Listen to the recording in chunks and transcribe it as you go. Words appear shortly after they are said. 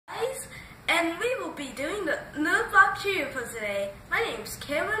and we will be doing the Nerd Block Trio for today. My name's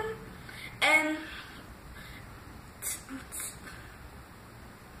Cameron, and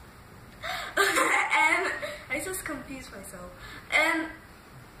and I just confused myself. And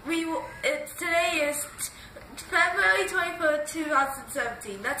today is February 23rd,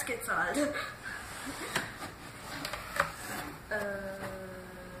 2017. Let's get started.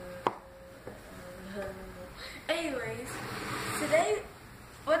 Anyways, today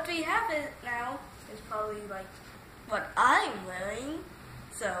what we have now is probably like what I'm wearing.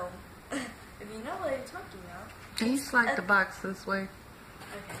 So, if you know what I'm talking about. Can you slide the box this way?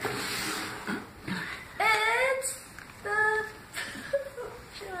 Okay.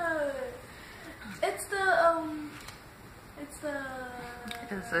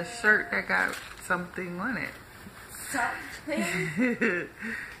 It's a shirt that got something on it. Something?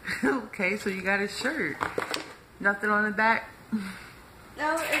 Okay, so you got a shirt. Nothing on the back?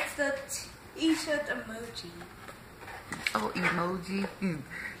 No, it's the t-shirt emoji. Oh, emoji.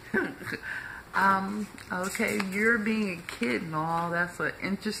 Okay, you're being a kid and all. That's an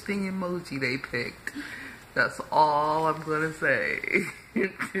interesting emoji they picked. That's all I'm gonna say.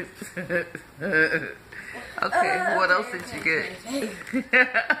 Okay, what else did you get?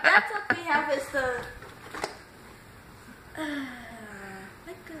 That's what we have is the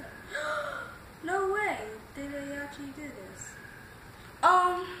no way did they actually do this.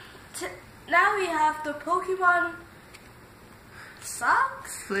 Now we have the Pokemon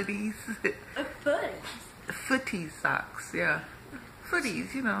socks? Footies. Footies. Footy socks, yeah.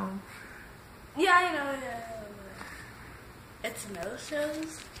 Footies, you know. Yeah, I know, yeah. It's no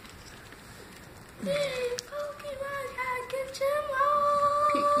shows. Pokemon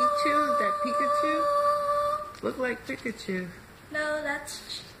Pikachu, that Pikachu? Look like Pikachu. No,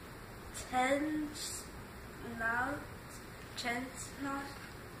 that's chestnaught.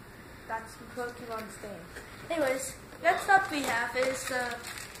 That's the Pokemon's name. Anyways, next up we have is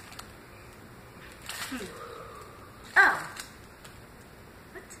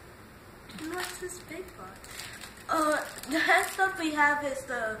what's this big one? Next up we have is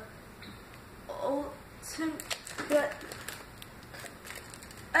the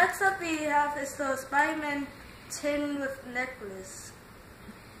next up we have is the Spider-Man tin with necklace.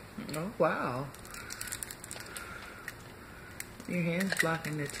 Oh wow. Your hand's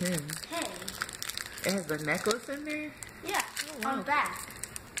blocking the tin. Hey. It has a necklace in there? Yeah, oh, wow. On the back.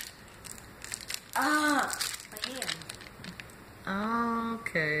 My hand.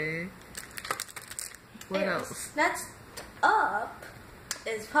 Okay. What else? Next up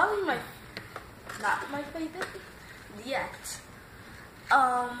is probably not my favorite yet.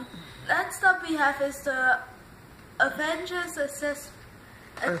 Next up we have is the Avengers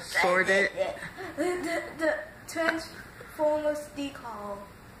Assorted. the Transformers decal.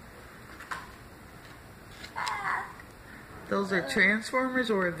 Those are Transformers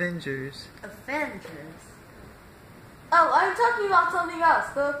or Avengers? Avengers. Oh, I'm talking about something else.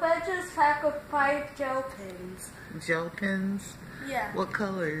 The Avengers pack of 5 gel pins. Gel pins? Yeah. What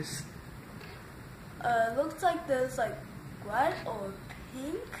colors? Looks like there's like red or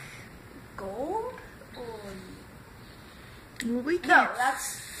pink, gold, or... Well, we can't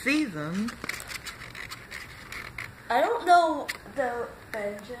that's... see them. I don't know the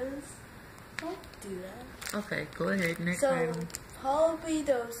Avengers. Don't do that. Okay, go ahead. Next so, item. Probably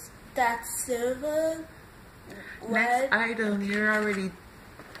that silver, red... Next item, you're already...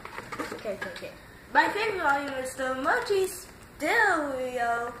 Okay. My favorite item is the Emoji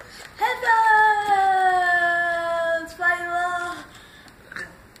Stereo headphones!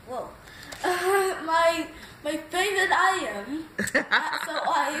 Whoa. My favorite item. So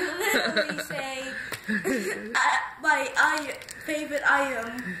I literally say my favorite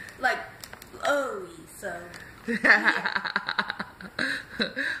item like Chloe. So yeah.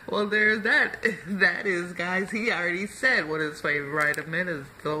 Well, there's that. That is, guys. He already said what his favorite item is.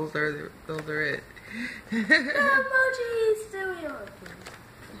 Those are it. The Emoji Stereo.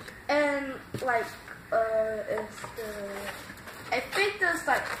 And like it's I think there's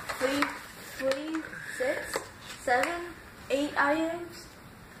like 3, 6, 7, 8 items.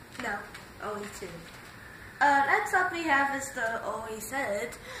 No, only 2. Next up we have is the always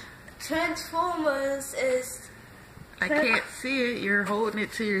said Transformers is. I can't see it. You're holding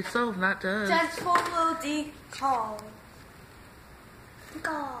it to yourself, not to us. Transformer decal.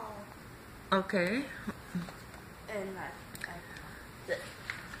 Okay.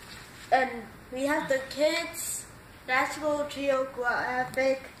 And we have the Kids National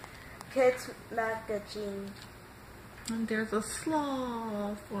Geographic Kids Magazine. And there's a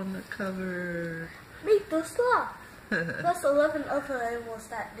sloth on the cover. Meet the sloth. Plus 11 other animals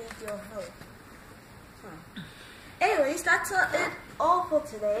that need your help. Anyways, that's it all for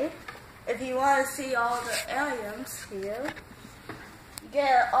today. If you want to see all the items here, you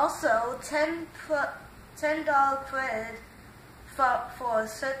get also $10 credit for a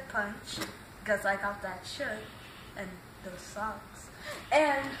shirt punch, because I got that shirt and those socks.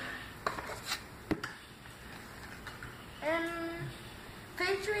 And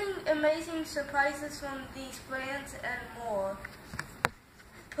featuring amazing surprises from these brands and more.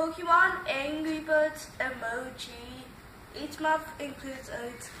 Pokemon, Angry Birds, Emoji. Each month includes an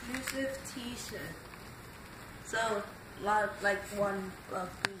exclusive t-shirt. So, like one of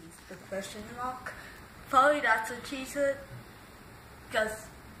these, the question mark. Probably that's a t-shirt, because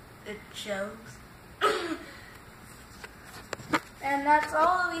it shows. And that's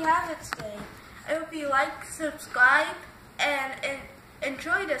all we have today. I hope you like, subscribe, and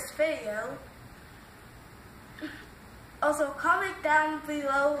enjoy this video. Also, comment down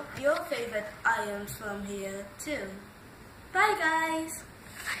below your favorite items from here too. Bye guys!